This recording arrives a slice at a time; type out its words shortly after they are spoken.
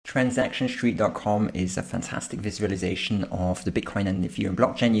TransactionStreet.com is a fantastic visualization of the Bitcoin and Ethereum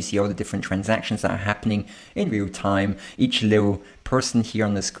blockchain. You see all the different transactions that are happening in real time. Each little person here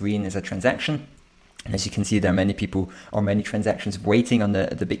on the screen is a transaction. And as you can see, there are many people or many transactions waiting on the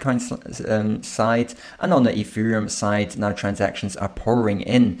Bitcoin side, and on the Ethereum side, now transactions are pouring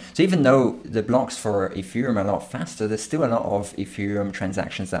in. So even though the blocks for Ethereum are a lot faster, there's still a lot of Ethereum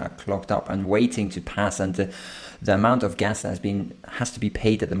transactions that are clogged up and waiting to pass. And the amount of gas that has to be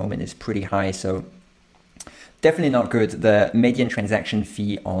paid at the moment is pretty high. So definitely not good. The median transaction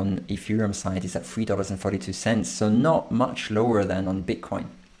fee on Ethereum side is at $3.42, so not much lower than on Bitcoin.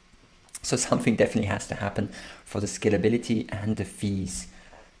 So something definitely has to happen for the scalability and the fees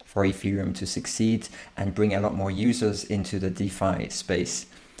for Ethereum to succeed and bring a lot more users into the DeFi space.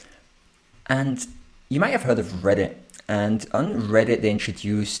 And you might have heard of Reddit. And on Reddit, they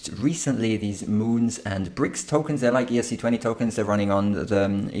introduced recently these Moons and Bricks tokens. They're like ERC20 tokens. They're running on the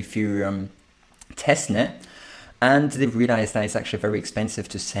Ethereum testnet. And they've realized that it's actually very expensive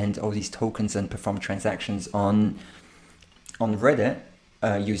to send all these tokens and perform transactions on Reddit.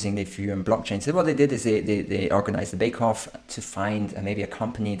 Using the Ethereum blockchain. So what they did is they organized a bake-off to find maybe a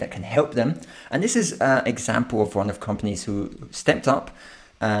company that can help them. And this is an example of one of companies who stepped up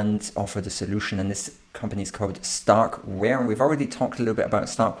and offered a solution. And this company is called Starkware. We've already talked a little bit about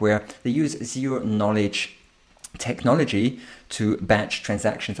Starkware. They use zero-knowledge technology to batch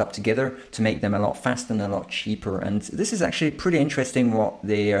transactions up together to make them a lot faster and a lot cheaper. And this is actually pretty interesting what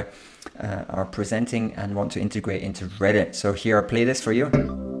they are presenting and want to integrate into Reddit. So here I'll play this for you.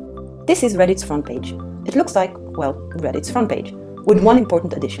 This is Reddit's front page. It looks like, well, Reddit's front page, with one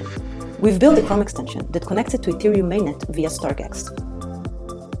important addition. We've built a Chrome extension that connects it to Ethereum mainnet via StarkX.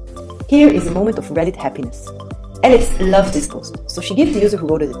 Here is a moment of Reddit happiness. Alex loves this post, so she gives the user who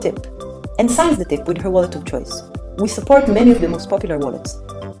wrote it a tip, and signs the tip with her wallet of choice. We support many of the most popular wallets.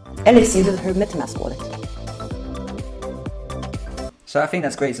 Alex uses her MetaMask wallet. So I think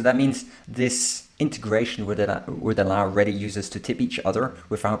that's great. So that means this integration would allow Reddit users to tip each other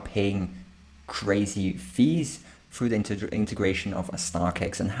without paying crazy fees through the integration of a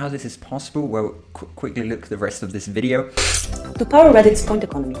StarkX. And how this is possible? Well, quickly look at the rest of this video. To power Reddit's point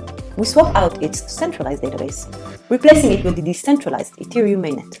economy, we swap out its centralized database, replacing it with the decentralized Ethereum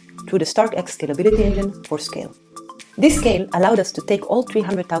mainnet through the StarkX scalability engine for scale. This scale allowed us to take all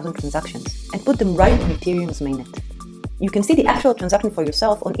 300,000 transactions and put them right on Ethereum's mainnet. You can see the actual transaction for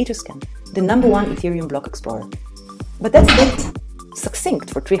yourself on Etherscan, the #1 Ethereum block explorer. But that's a bit succinct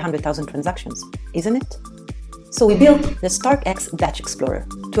for 300,000 transactions, isn't it? So we built the StarkX Batch Explorer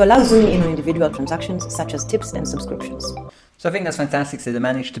to allow zooming in on individual transactions such as tips and subscriptions. So I think that's fantastic. So they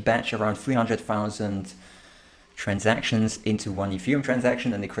managed to batch around 300,000 transactions into one Ethereum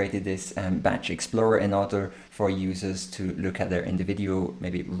transaction, and they created this Batch Explorer in order for users to look at their individual,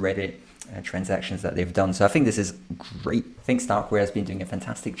 maybe Reddit transactions that they've done. So I think this is great. I think Starkware has been doing a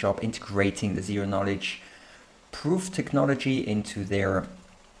fantastic job integrating the zero-knowledge proof technology into their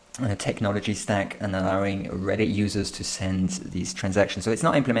technology stack and allowing Reddit users to send these transactions. So it's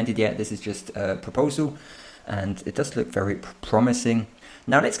not implemented yet. This is just a proposal, and it does look very promising.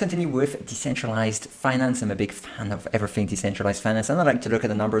 Now let's continue with decentralized finance. I'm a big fan of everything decentralized finance, and I like to look at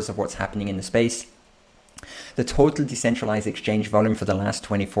the numbers of what's happening in the space. The total decentralized exchange volume for the last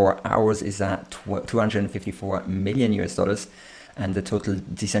 24 hours is at $254 million US, and the total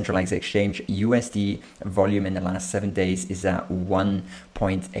decentralized exchange USD volume in the last 7 days is at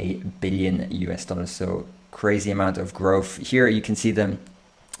 $1.8 billion US. So crazy amount of growth. Here you can see the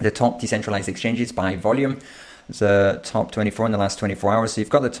top decentralized exchanges by volume. The top 24 in the last 24 hours. So you've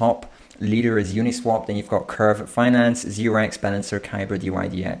got the top leader is Uniswap, then you've got Curve Finance, 0x, Balancer, Kyber,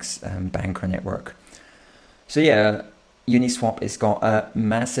 DYDX, Banker Network. So yeah, Uniswap has got a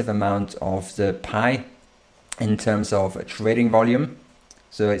massive amount of the pie in terms of trading volume.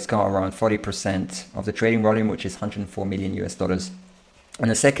 So it's got around 40% of the trading volume, which is $104 million US. And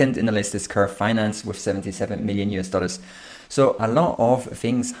the second in the list is Curve Finance with $77 million US. So a lot of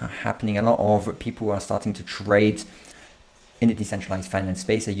things are happening. A lot of people are starting to trade in the decentralized finance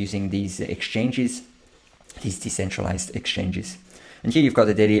space, are using these exchanges, these decentralized exchanges. And here you've got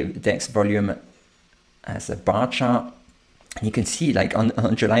the daily DEX volume as a bar chart. And you can see like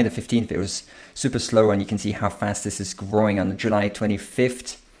on July the 15th, it was super slow, and you can see how fast this is growing. On July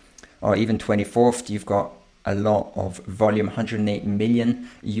 25th or even 24th, you've got a lot of volume, $108 million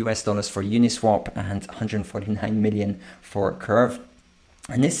US for Uniswap and $149 million for Curve.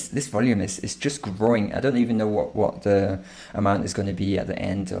 And this volume is just growing. I don't even know what the amount is going to be at the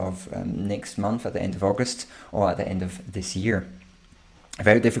end of next month, at the end of August, or at the end of this year.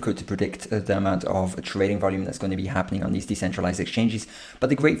 Very difficult to predict the amount of trading volume that's going to be happening on these decentralized exchanges. But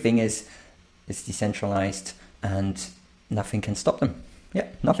the great thing is it's decentralized and nothing can stop them. Yeah,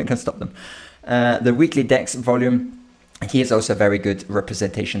 nothing can stop them. The weekly DEX volume, here's also a very good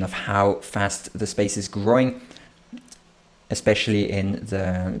representation of how fast the space is growing, especially in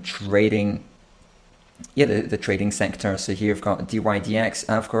the trading. The trading sector. So here you've got DYDX,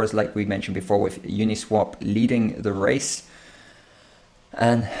 and of course, like we mentioned before, with Uniswap leading the race.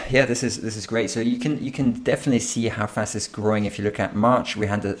 And yeah, this is great. So you can definitely see how fast it's growing. If you look at March, we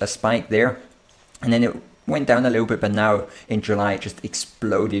had a spike there, and then it went down a little bit, but now in July it just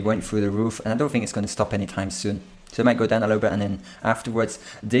exploded, went through the roof, and I don't think it's going to stop anytime soon. So it might go down a little bit, and then afterwards,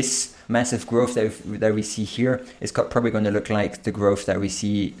 this massive growth that we see here is probably going to look like the growth that we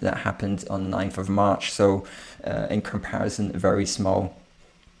see that happened on the 9th of March. So in comparison, very small.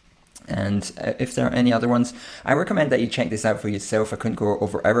 And if there are any other ones, I recommend that you check this out for yourself. I couldn't go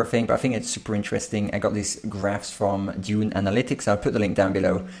over everything, but I think it's super interesting. I got these graphs from Dune Analytics. I'll put the link down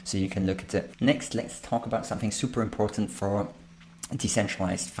below so you can look at it. Next, let's talk about something super important for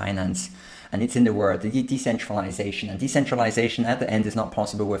decentralized finance. And it's in the word, the decentralization. And decentralization at the end is not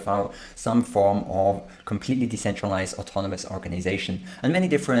possible without some form of completely decentralized autonomous organization. And many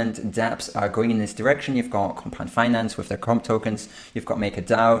different dApps are going in this direction. You've got Compound Finance with their COMP tokens. You've got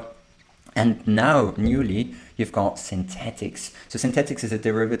MakerDAO. And now, newly, you've got Synthetix. So Synthetix is a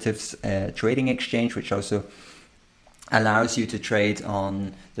derivatives trading exchange, which also allows you to trade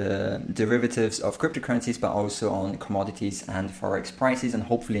on the derivatives of cryptocurrencies, but also on commodities and forex prices, and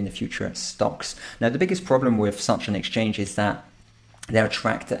hopefully in the future stocks. Now, the biggest problem with such an exchange is that they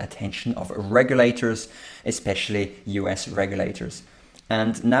attract the attention of regulators, especially US regulators.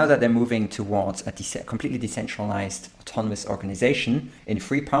 And now that they're moving towards a completely decentralized autonomous organization in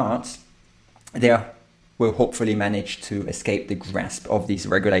 3 parts, they will hopefully manage to escape the grasp of these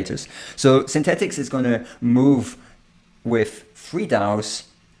regulators. So Synthetix is going to move with 3 DAOs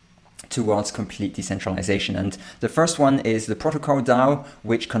towards complete decentralization. And the first one is the protocol DAO,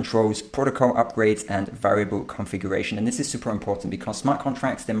 which controls protocol upgrades and variable configuration. And this is super important because smart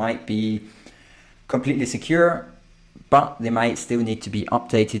contracts, they might be completely secure, but they might still need to be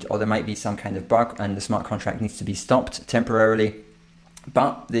updated, or there might be some kind of bug and the smart contract needs to be stopped temporarily.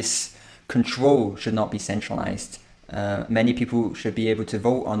 But this control should not be centralized. Many people should be able to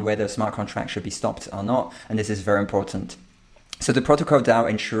vote on whether a smart contract should be stopped or not, and this is very important. So the protocol DAO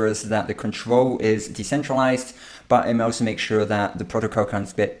ensures that the control is decentralized, but it also makes sure that the protocol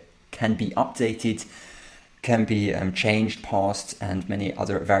can be updated, can be changed, paused, and many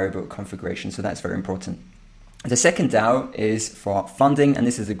other variable configurations. So that's very important. The second DAO is for funding, and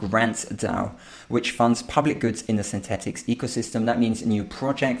this is a grant DAO, which funds public goods in the Synthetix ecosystem. That means new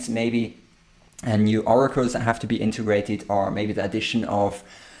projects, maybe, and new oracles that have to be integrated, or maybe the addition of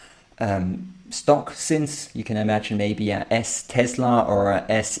stock synths. You can imagine maybe a S Tesla or a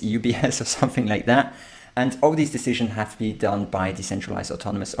S UBS or something like that. And all these decisions have to be done by a decentralized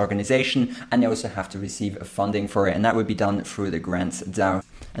autonomous organization, and they also have to receive funding for it, and that would be done through the grants DAO.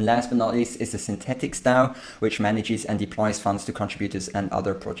 And last but not least is the Synthetix DAO, which manages and deploys funds to contributors and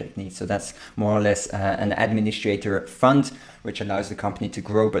other project needs. So that's more or less an administrator fund, which allows the company to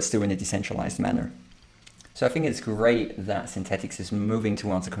grow, but still in a decentralized manner. So I think it's great that Synthetix is moving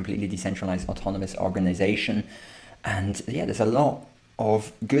towards a completely decentralized autonomous organization. And yeah, there's a lot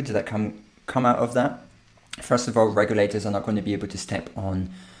of good that come out of that. First of all, regulators are not going to be able to step on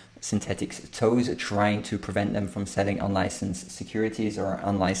Synthetix toes, trying to prevent them from selling unlicensed securities or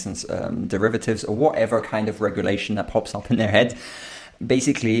unlicensed derivatives, or whatever kind of regulation that pops up in their head.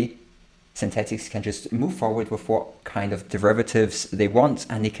 Basically, Synthetix can just move forward with what kind of derivatives they want,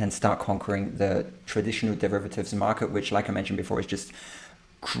 and they can start conquering the traditional derivatives market, which, like I mentioned before, is just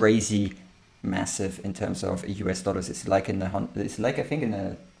crazy massive in terms of US dollars. It's like I think in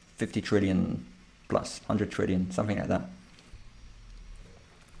a 50 trillion plus, 100 trillion, something like that.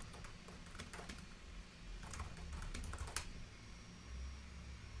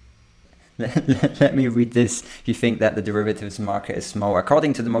 Let me read this. If you think that the derivatives market is small,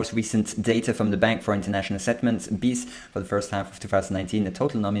 according to the most recent data from the Bank for International Settlements, BIS, for the first half of 2019, the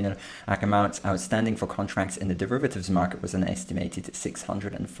total nominal amount outstanding for contracts in the derivatives market was an estimated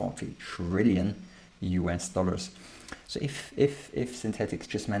 640 trillion US dollars. So if Synthetix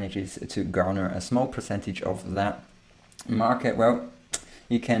just manages to garner a small percentage of that market, well,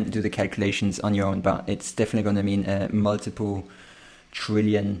 you can do the calculations on your own, but it's definitely going to mean a multiple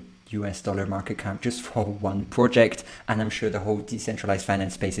trillion US dollar market cap just for one project. And I'm sure the whole decentralized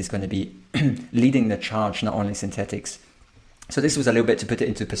finance space is going to be leading the charge, not only Synthetix. So this was a little bit to put it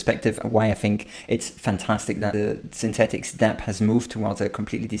into perspective why I think it's fantastic that the Synthetix DApp has moved towards a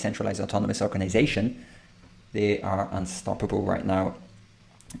completely decentralized autonomous organization. They are unstoppable right now.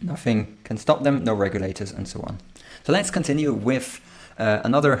 Nothing can stop them, no regulators and so on. So let's continue with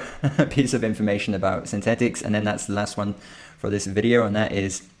another piece of information about Synthetix, and then that's the last one for this video, and that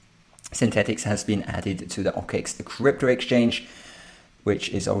is Synthetix has been added to the OKX crypto exchange, which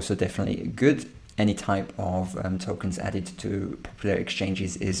is also definitely good. Any type of tokens added to popular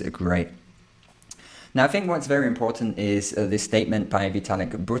exchanges is great. Now, I think what's very important is this statement by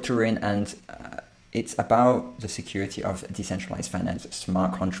Vitalik Buterin, and it's about the security of decentralized finance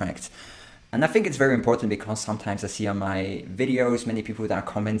smart contracts. And I think it's very important because sometimes I see on my videos many people that are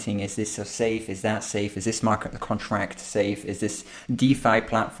commenting, is this so safe? Is that safe? Is this smart contract safe? Is this DeFi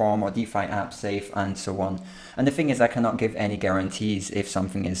platform or DeFi app safe? And so on. And the thing is, I cannot give any guarantees if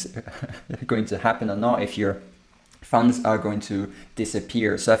something is going to happen or not, if your funds are going to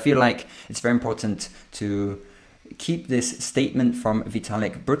disappear. So I feel like it's very important to keep this statement from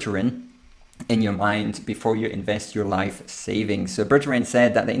Vitalik Buterin in your mind before you invest your life savings. So Buterin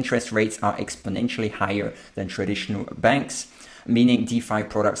said that the interest rates are exponentially higher than traditional banks, meaning DeFi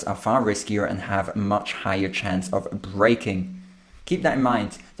products are far riskier and have a much higher chance of breaking. Keep that in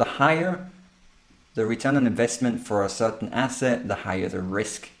mind. The higher the return on investment for a certain asset, the higher the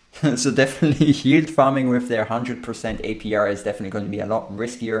risk. So definitely yield farming with their 100% APR is definitely going to be a lot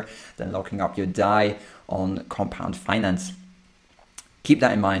riskier than locking up your DAI on compound finance. Keep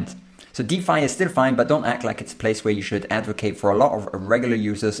that in mind. So DeFi is still fine, but don't act like it's a place where you should advocate for a lot of regular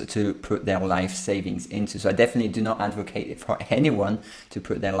users to put their life savings into. So I definitely do not advocate for anyone to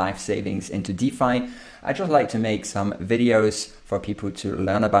put their life savings into DeFi. I just like to make some videos for people to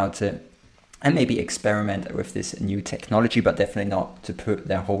learn about it and maybe experiment with this new technology, but definitely not to put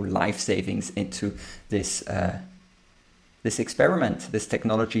their whole life savings into this experiment, this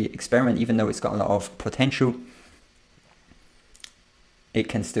technology experiment. Even though it's got a lot of potential, it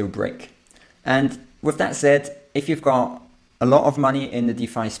can still break. And with that said, if you've got a lot of money in the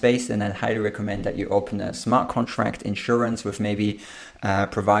DeFi space, then I'd highly recommend that you open a smart contract insurance with maybe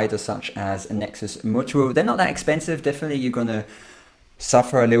providers such as Nexus Mutual. They're not that expensive. Definitely you're going to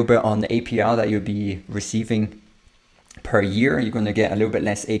suffer a little bit on the APR that you'll be receiving per year. You're going to get a little bit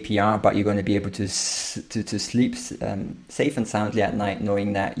less APR, but you're going to be able to sleep safe and soundly at night,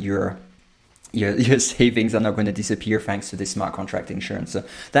 knowing that your savings are not going to disappear thanks to this smart contract insurance. So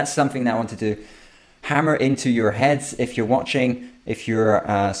that's something that I wanted to hammer into your heads. If you're watching, if you're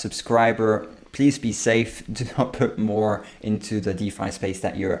a subscriber, please be safe. Do not put more into the DeFi space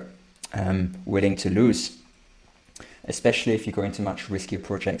that you're willing to lose, especially if you go into much riskier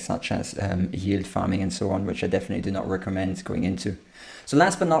projects such as yield farming and so on, which I definitely do not recommend going into. So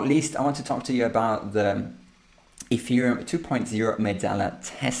last but not least, I want to talk to you about the Ethereum 2.0 Medalla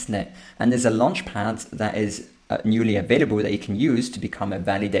testnet, and there's a launchpad that is newly available that you can use to become a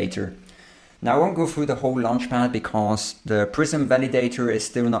validator. Now I won't go through the whole launchpad because the Prism validator is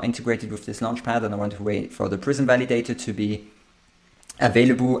still not integrated with this launchpad, and I want to wait for the Prism validator to be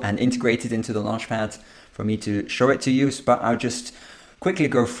available and integrated into the launchpad for me to show it to you. But I'll just quickly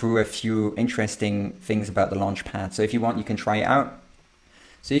go through a few interesting things about the launchpad. So if you want, you can try it out.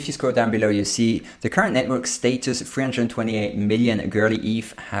 So if you scroll down below, you see the current network status, 328 million Girly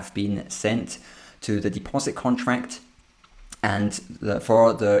ETH have been sent to the deposit contract. And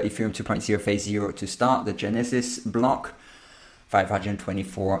for the Ethereum 2.0 phase 0 to start, the Genesis block,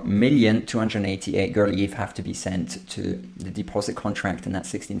 524,288 Girly ETH have to be sent to the deposit contract, and that's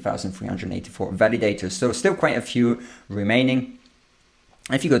 16,384 validators. So still quite a few remaining.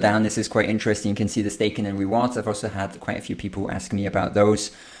 If you go down, this is quite interesting. You can see the staking and rewards. I've also had quite a few people ask me about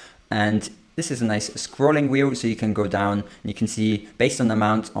those. And this is a nice scrolling wheel, so you can go down and you can see based on the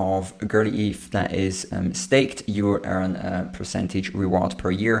amount of Girly ETH that is staked, you will earn a percentage reward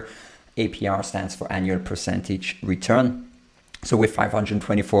per year. APR stands for annual percentage return. So with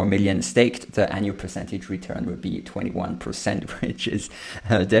 524 million staked, the annual percentage return would be 21%, which is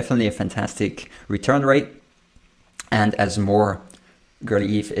definitely a fantastic return rate. And as more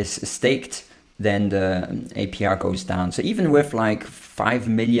Girly ETH is staked, then the APR goes down. So even with like 5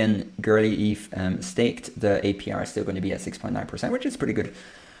 million Girly ETH staked, the APR is still going to be at 6.9%, which is pretty good.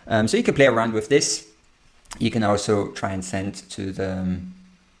 So you can play around with this. You can also try and send to the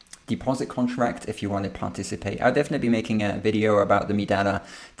deposit contract if you want to participate. I'll definitely be making a video about the Medalla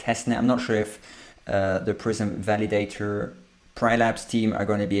testnet. I'm not sure if the Prism Validator Prylabs team are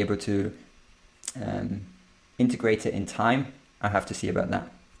going to be able to integrate it in time. I have to see about that.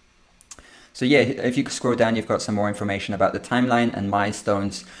 So yeah, if you scroll down, you've got some more information about the timeline and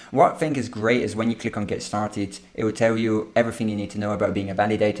milestones. What I think is great is when you click on Get Started, it will tell you everything you need to know about being a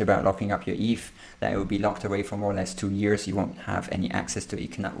validator, about locking up your ETH, that it will be locked away for more or less 2 years. You won't have any access to it. You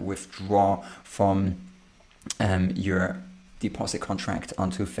cannot withdraw from your deposit contract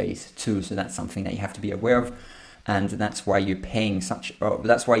onto phase 2. So that's something that you have to be aware of. And that's why you're paying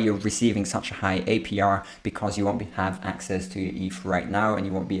that's why you're receiving such a high APR, because you won't have access to your ETH right now, and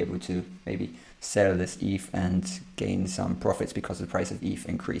you won't be able to maybe sell this ETH and gain some profits because the price of ETH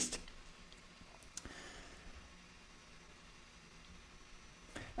increased.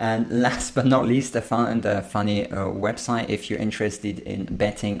 And last but not least, I found a funny website if you're interested in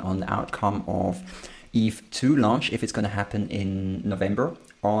betting on the outcome of ETH2 launch, if it's going to happen in November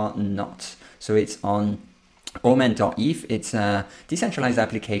or not. So it's on Omen.eth. It's a decentralized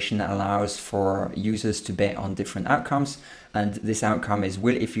application that allows for users to bet on different outcomes. And this outcome is,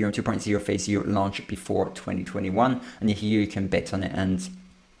 will Ethereum 2.0 phase 0 launch before 2021? And here you can bet on it. And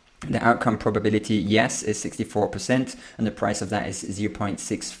the outcome probability, yes, is 64%. And the price of that is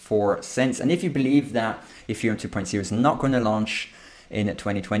 0.64 cents. And if you believe that Ethereum 2.0 is not going to launch in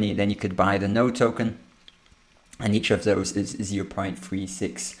 2020, then you could buy the Node token. And each of those is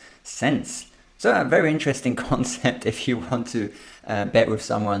 0.36 cents. So a very interesting concept if you want to bet with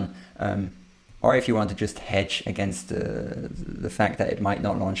someone, or if you want to just hedge against the fact that it might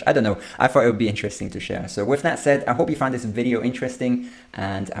not launch. I don't know. I thought it would be interesting to share. So with that said, I hope you found this video interesting,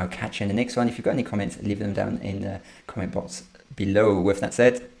 and I'll catch you in the next one. If you've got any comments, leave them down in the comment box below. With that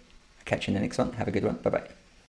said, I'll catch you in the next one. Have a good one. Bye-bye.